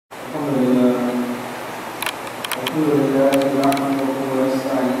الحمد لله نحمده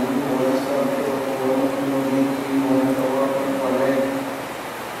ونستعينه ونستغفره ونؤمن به ونتوكل عليه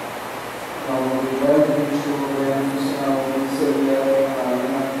ونعوذ بالله من شرور انفسنا ومن سيئات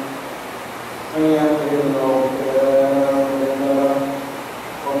اعمالنا من يهده الله فلا مضل له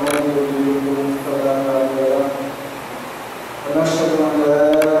ومن يضلل فلا هادي له ونشهد ان لا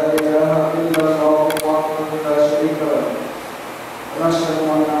اله الا الله وحده لا شريك له ونشهد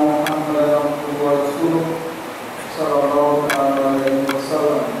أن محمدا عبده ورسوله صلى الله عليه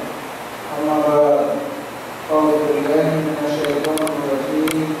وسلم أما بعد أعوذ بالله من الشيطان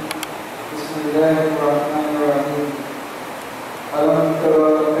الرجيم بسم الله الرحمن الرحيم ألم تر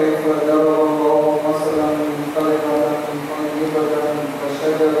كيف ضرب الله مثلا كلمة طيبة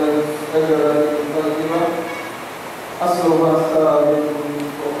كشجرة طيبة أصلها ثابت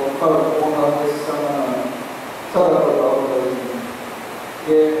وفرعها في السماء صدق الله العظيم.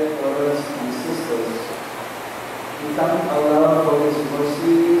 Dear brothers and sisters, we thank Allah for His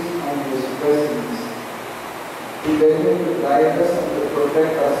mercies and His blessings. We beg Him to guide us and to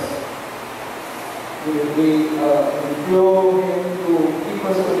protect us. We implore Him to keep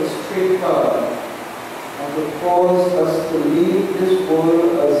us on the straight path and to cause us to leave this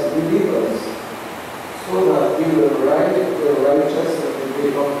world as believers so that we will ride the righteous at the day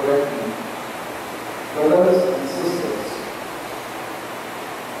of reckoning. Brothers and sisters,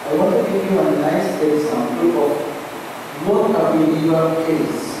 I want to give you a nice example of what a believer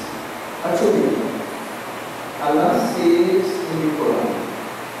is. Actually, Allah says in the Quran,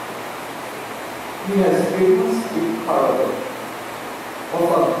 He has given us the parable of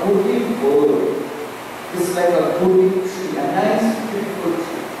a goodly bird. It's like a goodly tree, a nice, beautiful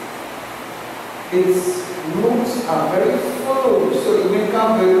tree. Its roots are very full, so it will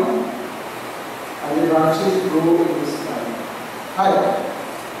come very long, and the branches grow in the sky. High.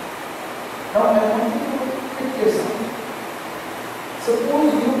 Now I want you to picture something.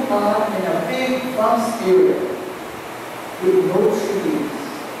 Suppose you are in a big, vast area with no trees,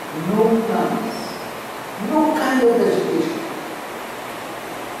 no plants, no kind of vegetation,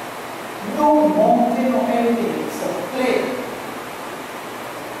 no mountain or anything. It's a plain.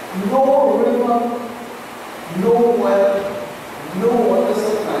 No river, no well, no water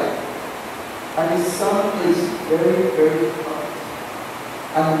supply, and the sun is very, very hot.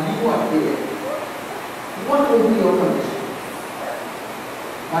 And you are there. What will be your condition?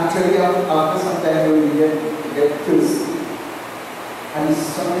 Naturally, after some time you will get thirsty, and the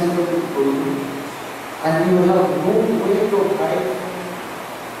sun is going to burn, and you will have no way to hide.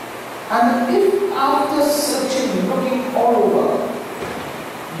 And if after searching, looking all over,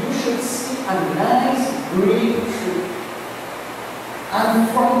 you should see a nice green tree, and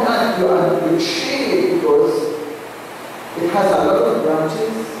from that you are with shade because it has a lot of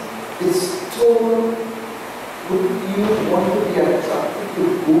branches, it's tall, you want to be attracted to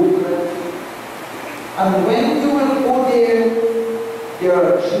go there. And when you will go there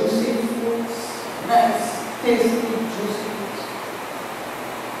are juicy fruits, nice, tasty, juicy fruits.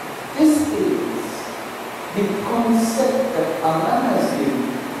 This is the concept that Allah has given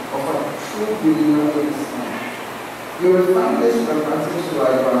of a true believer in Islam. You will find this reference in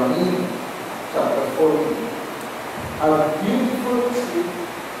Surah Ibrahim, chapter 14. A beautiful tree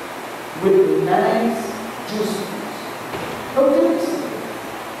with nice juice fruits. Now listen.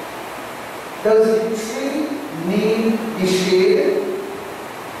 Does the tree need the shade?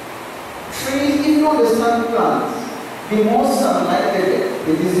 Trees, if you understand plants, the more sunlight they get,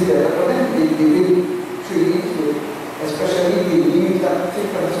 it is better for them. The big trees, especially the leaves that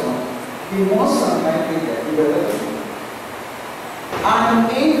thick and so on, the more sunlight they get, the better for them. And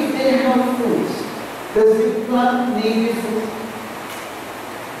if they have fruits, does the plant need the fruit?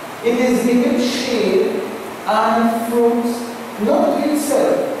 It is given shade and fruits not to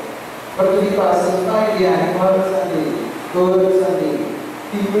itself, but to the passers-by, the animals and the birds and the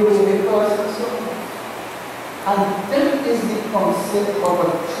people who may pass and so on. And that is the concept of a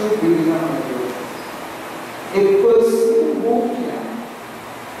true believer in God. A person who can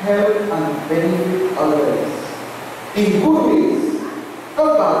help and benefit others in good ways,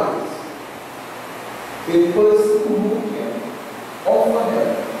 not bad ways. A person who can offer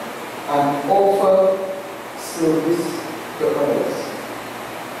help and offer service to others.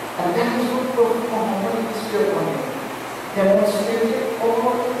 And that is what Prophet Muhammad demonstrated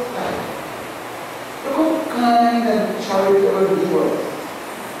all the time. Look how kind and charitable he was.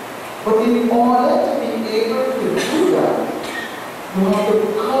 But in order to be able to do that, you have to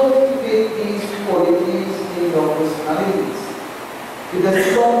cultivate these qualities in your personalities. It does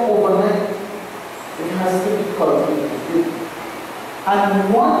not come overnight. It has to be cultivated.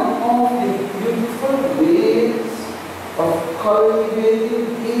 And one of the beautiful ways of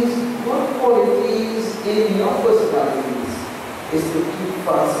cultivating these good qualities in your personalities is to keep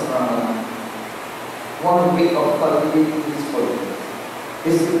fast in Ramadan. One way of cultivating these qualities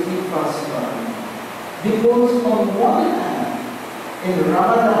is to keep fast in Ramadan. Because on one hand, in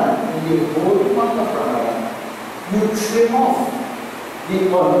Ramadan, in the whole month of Ramadan, you trim off the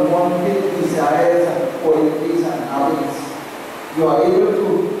unwanted desires and qualities and habits. You are able to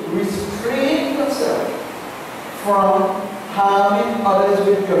restrain yourself from harming others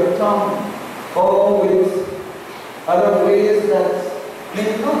with your tongue or with other ways that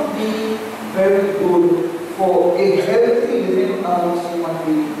may not be very good for a healthy living amongst human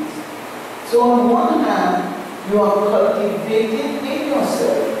beings. So on one hand, you are cultivating in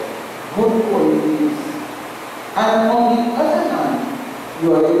yourself good qualities, and on the other hand,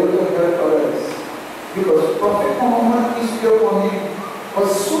 you are able to help others. Because Prophet Muhammad, peace be upon him,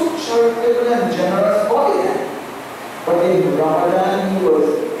 was so charitable and generous all the time. But in Ramadan, he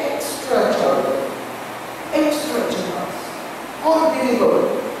was extra charitable, extra generous,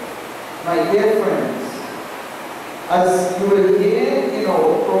 unbelievable. My dear friends, as you will hear in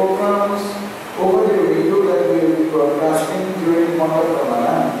our programs over the radio that we will be broadcasting during the month of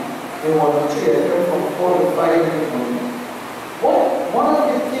Ramadan, in 103 FM from 4 to 5 in the morning, one of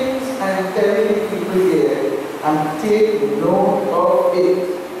the things I am telling people here, and take note of it,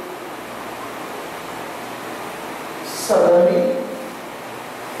 suddenly,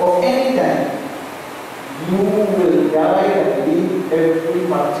 or any time, you will die and leave every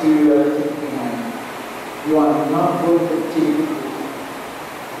material thing behind. You are not going to take it.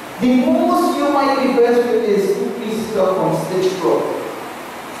 The most you might be blessed with is 2 pieces of on-stitch cloth.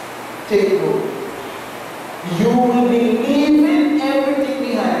 Take note. You will be leaving everything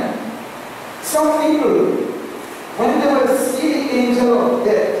behind. Some people, when they will see the angel of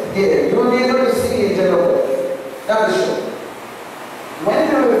death here, you will be able to see the angel of death. That is sure. When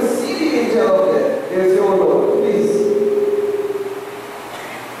they will see the angel of death, they will say, oh Lord, please,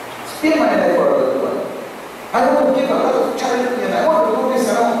 spare my life for a little while. I want to give a lot of charity and I want to do this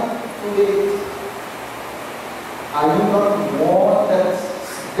and I want to do it. Are you not more that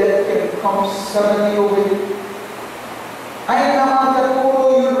death can come suddenly over you? I know that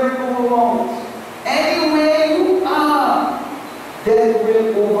all you remove. Anywhere you are, death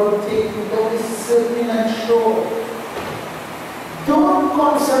will overtake you. That is certain and sure. Don't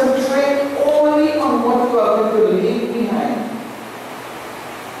concentrate only on what you are going to leave behind.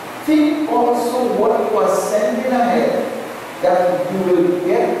 Think also what you are sending ahead, that you will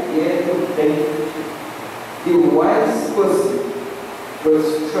get here to benefit you. The wise person will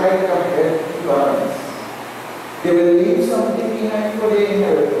strike a healthy balance. They will leave something behind for their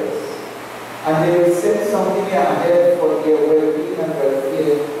inheritance, and they will set something ahead for their well-being and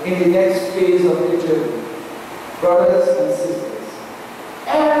welfare in the next phase of their journey. Brothers and sisters,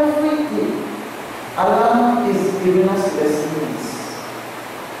 every day Allah is giving us lessons.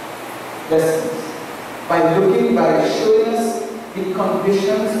 By showing us the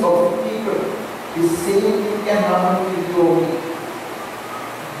conditions of people. The same thing can happen to you or me.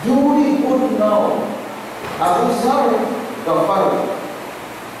 Do the good now. Abu Zar Ghaffari,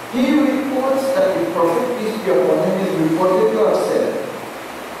 he reports that the Prophet, peace be upon him, is reported to have said,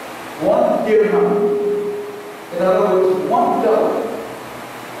 1 dirham, in other words, $1,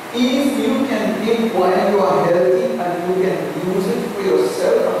 if you can give while you are healthy and you can use it for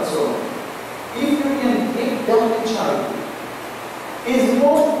yourself and so on, if you can give that in charity, is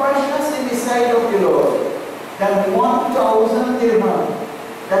more precious in the sight of the Lord than 1,000 dirham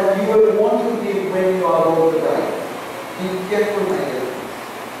that you will want to give when you are about to die. Be careful, my dear.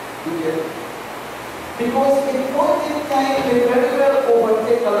 Be careful. Because a point in time will very well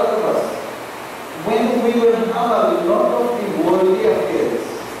overtake a lot of us when we will have a lot of the worldly affairs,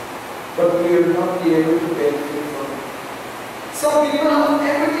 but we will not be able to benefit from it. Some people have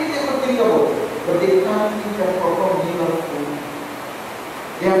everything they could think about, but they can't think a proper meal of food.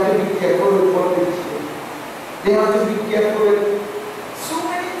 They have to be careful with what they eat. They have to be careful with so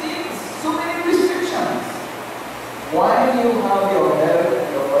many things, so many restrictions. While you have your health and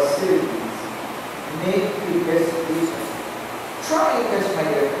your facilities, make the best use of it. Try your best, my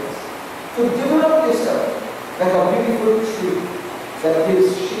dear friends, to develop yourself like a beautiful tree that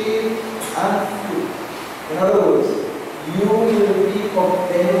gives shade and fruit. In other words, you will be of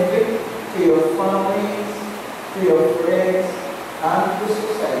benefit to your families, to your friends, and to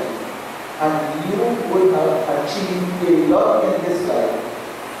society. And you would have achieved a lot in this life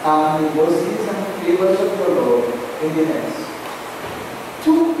and the mercies and favors of the Lord in the next.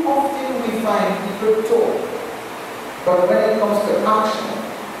 Too often we find people talk But when it comes to action,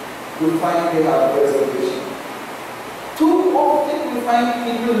 we find they have reservation. Too often we find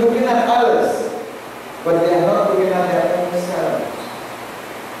people looking at others, but they are not looking at their own selves.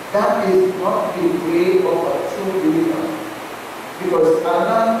 That is not the way of a true believer. Because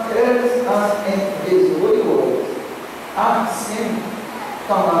Allah tells us in His holy words, ask Him,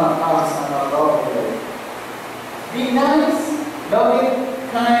 come and ask and Allah will. Be nice, loving,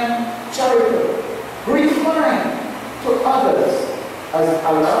 kind, charitable, refined to others as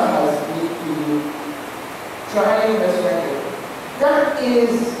Allah has given to you. Try and respect it. That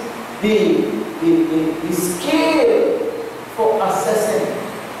is the scale for assessing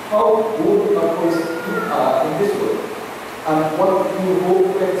how good a person you are in this world and what you hope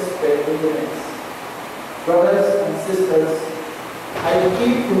to expect in the next. Brothers and sisters, I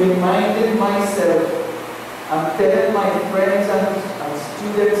keep reminding myself and telling my friends and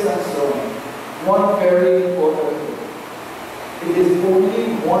students and so on, one very important thing. It is only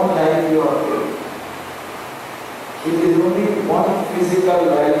one life you are living. It is only one physical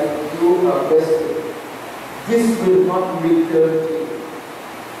life you are blessed with. This will not return to you.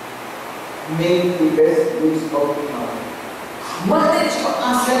 Make the best use of the money. Manage your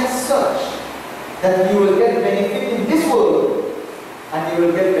assets such that you will get benefit in this world and you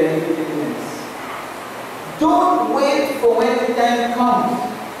will get benefit in the next. Don't wait for when the time comes,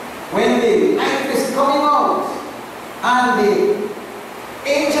 when the light is coming out and the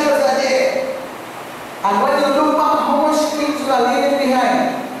angels are there. And when you look back how much things you are leaving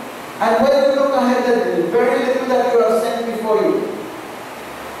behind, and when you look ahead at the very little that you have sent before you,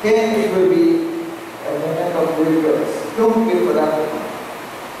 then it will be a moment of regrets. Don't wait for that moment.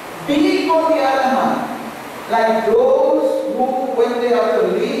 Be on the other hand, like those who, when they have to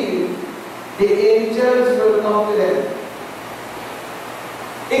leave, the angels will come to them.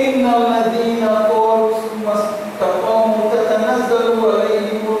 إِنَّ الَّذِينَ قَالُوا ثُمَّ اسْتَقَامُوا تَتَنَزَّلُ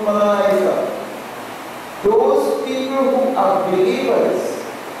عَلَيْهِمُ الْمَلَائِكَةُ. Those people who are believers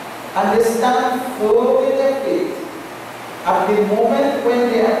and they stand firm in their faith, at the moment when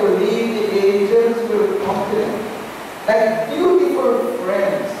they have to leave, the angels will come to them. Like beautiful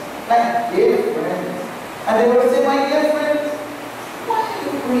friends, like dear friends. And they will say, my dear friends, why are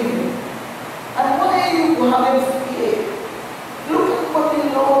you grieving? And why are you having fear? Look at what the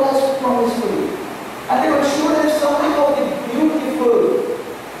Lord has promised for you. And they will show them something of the beautiful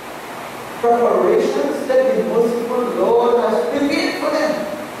preparations that the merciful Lord has prepared for them.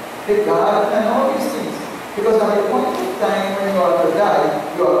 The garden and all these things. Because at the point of time when you are to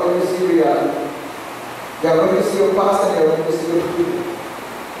die, you are going to see reality. You are going to see your past and you are going to see your future.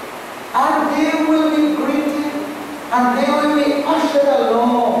 And they will be greeted and they will be ushered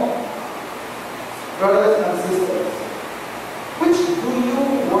along. Brothers and sisters, which do you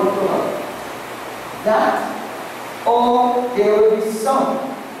want to have? That or there will be some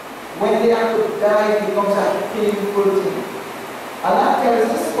when they have to die it becomes a painful thing. Allah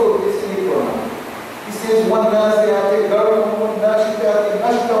tells us about this in the Quran. He says,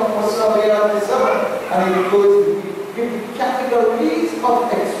 and it goes to give the categories of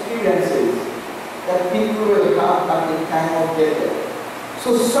experiences that people will have at the time of death.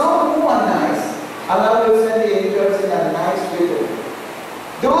 So some who are nice, Allah will send the angels in a nice way to them.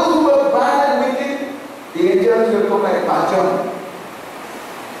 Those who are bad and wicked, the angels will come like Bajam.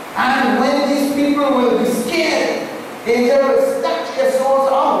 And when these people will be scared, the angel will snatch their souls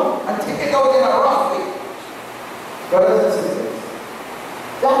out and take it out in a rough way. Brothers and sisters,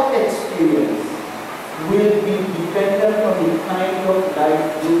 that experience will be dependent on the kind of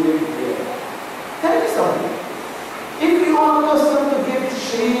life you live there. Tell me something. If you are accustomed to give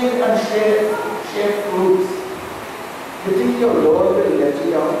shade and share fruits, you think your Lord will let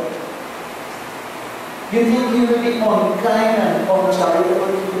you down? You think He will be unkind and uncharitable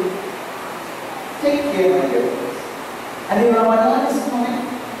to you? Take care, my dear friends. And if Ramadan is coming,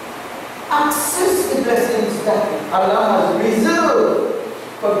 access the blessings that Allah has reserved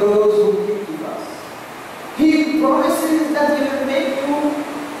for those who give us. He promises that He will make you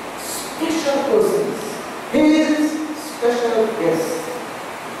special persons, His special guests.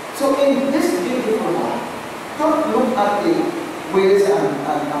 So in this beautiful month, don't look at the ways and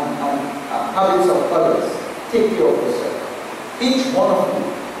habits of others. Take care of yourself. Each one of you.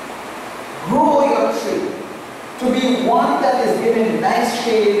 Grow your tree to be one that is given nice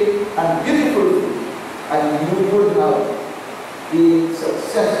shade and beautiful food, and you would have been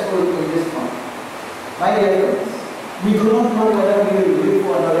successful in this month. My dear friends, we do not know whether we will live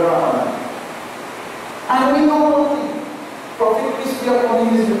for another Ramadan. And we know one thing. Prophet peace be upon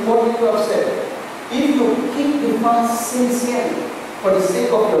him is reported to have said, if you keep the fast sincerely for the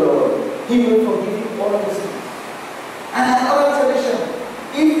sake of your Lord, He will forgive you all your sins. And another tradition,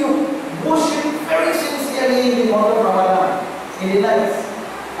 if you worship very sincerely in the month of Ramadan, in the nights,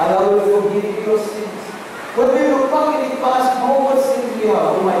 Allah will forgive your sins. When we look back in the past, how much sins we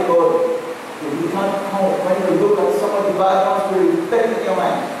have, oh my God, you can't count. When you look at some of the bad ones, you reflect in your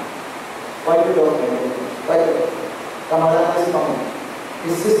mind. Why you don't know? Why? Ramadan is coming.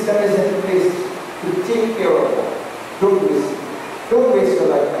 The system is in place to take care of that. Don't waste it. Don't waste your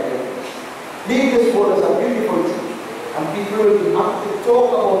life, my dear. Leave this world as a beautiful truth, and people will be happy to talk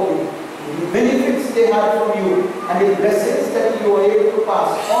about it, the benefits they had from you, and the blessings that you were able to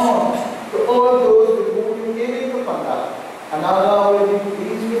pass on to all those with whom you came into contact. And Allah will be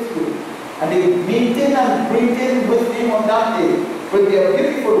pleased with you. And the meeting and greeting with Him on that day will be a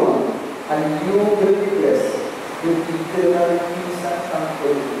beautiful one, and you will be blessed with eternal peace and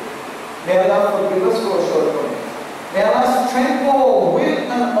tranquility. May Allah forgive us for our shortcomings. May Allah strengthen our will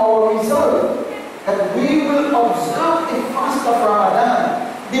and our resolve that we will observe the fast of Ramadan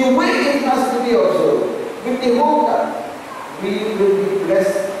the way it has to be observed, with the hope that we will be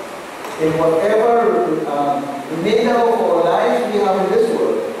blessed in whatever remainder of our lives we have in this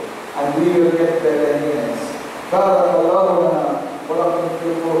world, and we will get better in the next. بارك الله لنا ولكم في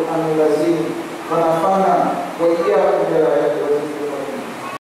القرآن العظيم ونفعنا وإياكم